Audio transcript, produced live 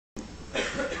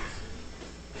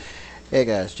Hey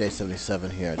guys,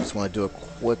 J77 here. I just want to do a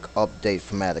quick update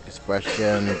for Matic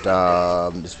Expression.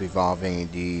 Just revolving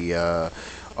the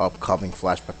upcoming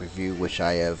Flashback review, which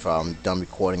I have done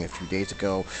recording a few days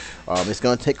ago. It's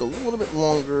going to take a little bit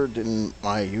longer than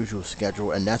my usual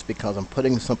schedule, and that's because I'm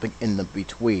putting something in the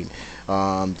between.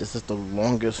 This is the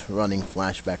longest running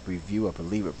Flashback review. I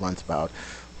believe it runs about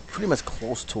pretty much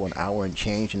close to an hour and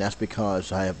change, and that's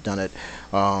because I have done it.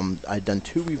 I've done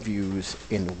two reviews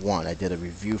in one. I did a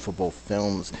review for both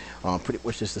films, pretty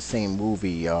much just the same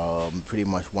movie. Pretty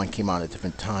much one came out at a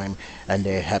different time, and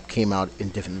they have came out in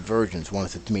different versions. One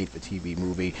is a made-for-TV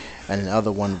movie, and the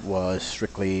other one was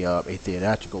strictly a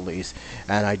theatrical release.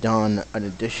 And I done an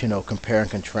additional compare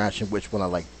and contrast, which one I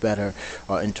like better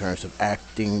in terms of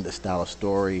acting, the style of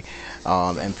story,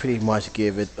 and pretty much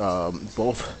give it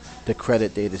both the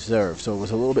credit they deserve. So it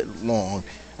was a little bit long,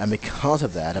 and because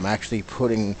of that, I'm actually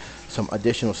putting some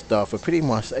additional stuff, but pretty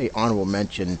much a honorable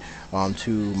mention to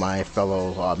my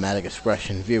fellow Matic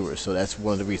Expression viewers. So that's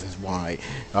one of the reasons why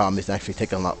it's actually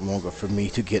taking a lot longer for me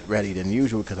to get ready than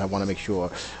usual, because I want to make sure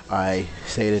I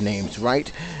say the names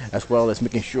right, as well as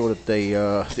making sure that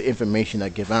the information I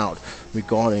give out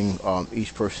regarding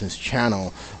each person's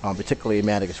channel, particularly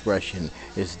Matic Expression,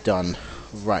 is done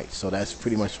right. So that's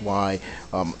pretty much why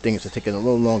things are taking a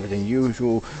little longer than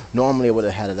usual. Normally I would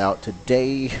have had it out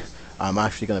today. I'm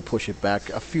actually going to push it back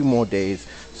a few more days,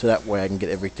 so that way I can get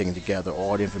everything together,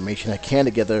 all the information I can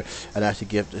together, and actually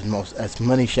give as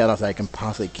many shout outs as I can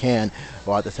possibly can,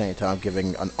 while at the same time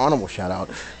giving an honorable shout out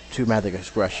to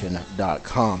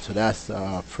MaticExpression.com. So that's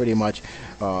pretty much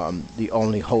the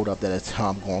only hold up that is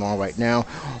going on right now.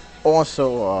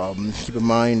 Also, keep in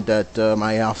mind that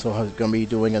I also going to be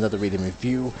doing another reading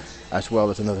review, as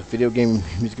well as another video game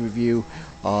music review.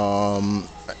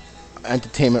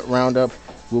 Entertainment Roundup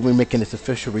will be making its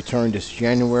official return this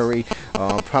January,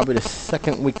 probably the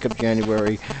second week of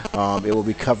January. It will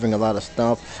be covering a lot of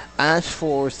stuff. As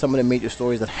for some of the major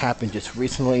stories that happened just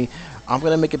recently, I'm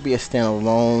going to make it be a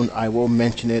standalone. I will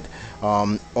mention it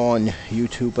on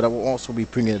YouTube, but I will also be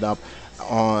bringing it up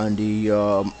on the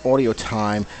audio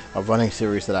time of running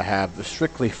series that I have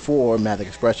strictly for Matic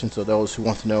Expression. So those who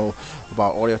want to know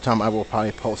about audio time, I will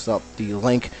probably post up the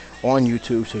link on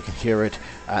YouTube so you can hear it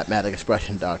at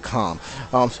MaticExpression.com.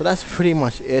 So that's pretty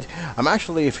much it. I'm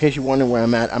actually, in case you're wondering where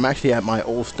I'm at, I'm actually at my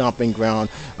old stomping ground.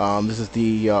 This is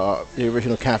the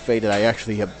original cafe that I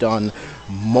actually have done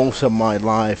most of my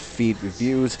live feed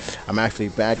reviews. I'm actually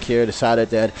back here. Decided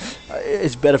that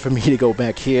it's better for me to go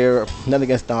back here. Nothing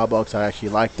against Starbucks, I actually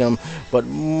like them, but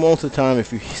most of the time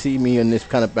if you see me in this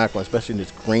kind of background, especially in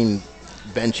this green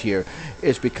bench here,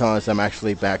 is because I'm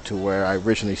actually back to where I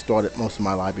originally started most of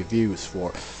my live reviews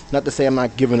for. Not to say I'm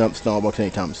not giving up Starbucks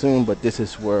anytime soon, but this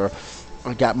is where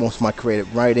I got most of my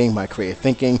creative writing, my creative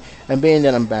thinking, and being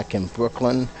that I'm back in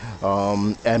Brooklyn,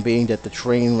 and being that the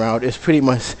train route is pretty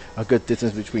much a good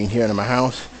distance between here and my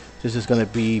house, this is going to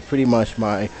be pretty much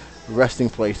my resting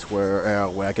place where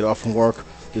I get off from work.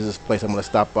 This is a place I'm going to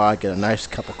stop by, get a nice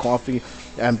cup of coffee,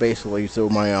 and basically do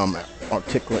my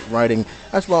articulate writing,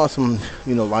 as well as some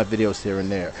live videos here and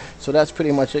there. So that's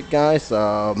pretty much it, guys.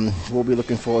 We'll be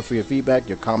looking forward for your feedback,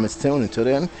 your comments too. Until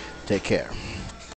then, take care.